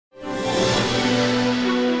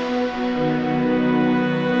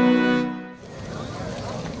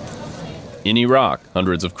In Iraq,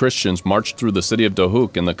 hundreds of Christians marched through the city of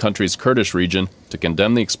Dohuk in the country's Kurdish region to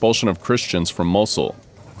condemn the expulsion of Christians from Mosul.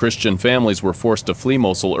 Christian families were forced to flee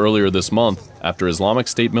Mosul earlier this month after Islamic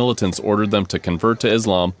State militants ordered them to convert to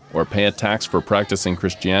Islam or pay a tax for practicing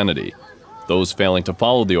Christianity. Those failing to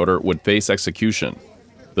follow the order would face execution.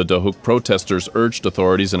 The Dohuk protesters urged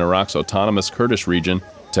authorities in Iraq's autonomous Kurdish region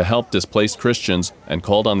to help displaced Christians and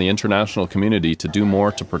called on the international community to do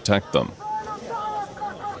more to protect them.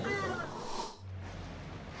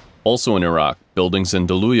 Also in Iraq, buildings in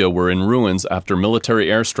Daluya were in ruins after military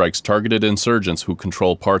airstrikes targeted insurgents who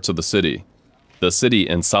control parts of the city. The city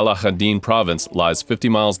in Salah ad-Din province lies 50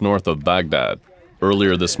 miles north of Baghdad.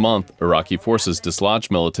 Earlier this month, Iraqi forces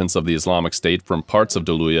dislodged militants of the Islamic State from parts of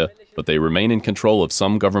Daluya, but they remain in control of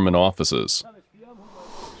some government offices.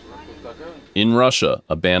 In Russia,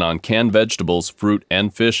 a ban on canned vegetables, fruit,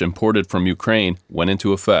 and fish imported from Ukraine went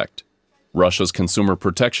into effect. Russia's Consumer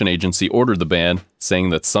Protection Agency ordered the ban,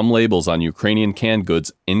 saying that some labels on Ukrainian canned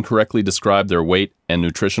goods incorrectly describe their weight and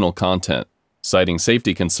nutritional content. Citing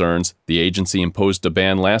safety concerns, the agency imposed a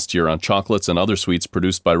ban last year on chocolates and other sweets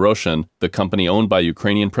produced by Roshen, the company owned by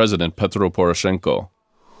Ukrainian President Petro Poroshenko.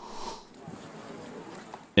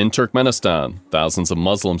 In Turkmenistan, thousands of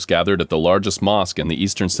Muslims gathered at the largest mosque in the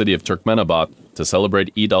eastern city of Turkmenabat to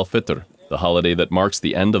celebrate Eid al-Fitr, the holiday that marks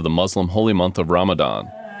the end of the Muslim holy month of Ramadan.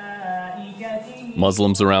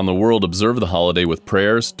 Muslims around the world observe the holiday with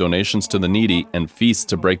prayers, donations to the needy, and feasts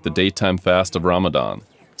to break the daytime fast of Ramadan.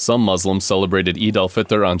 Some Muslims celebrated Eid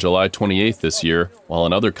al-Fitr on July 28th this year, while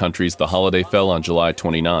in other countries the holiday fell on July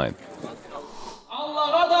 29th.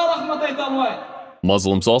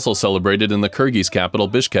 Muslims also celebrated in the Kyrgyz capital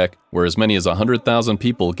Bishkek, where as many as 100,000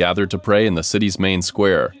 people gathered to pray in the city's main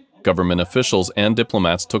square. Government officials and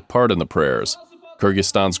diplomats took part in the prayers.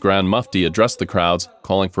 Kyrgyzstan's Grand Mufti addressed the crowds,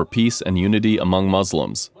 calling for peace and unity among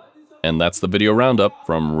Muslims. And that's the video roundup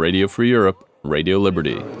from Radio Free Europe, Radio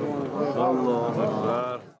Liberty.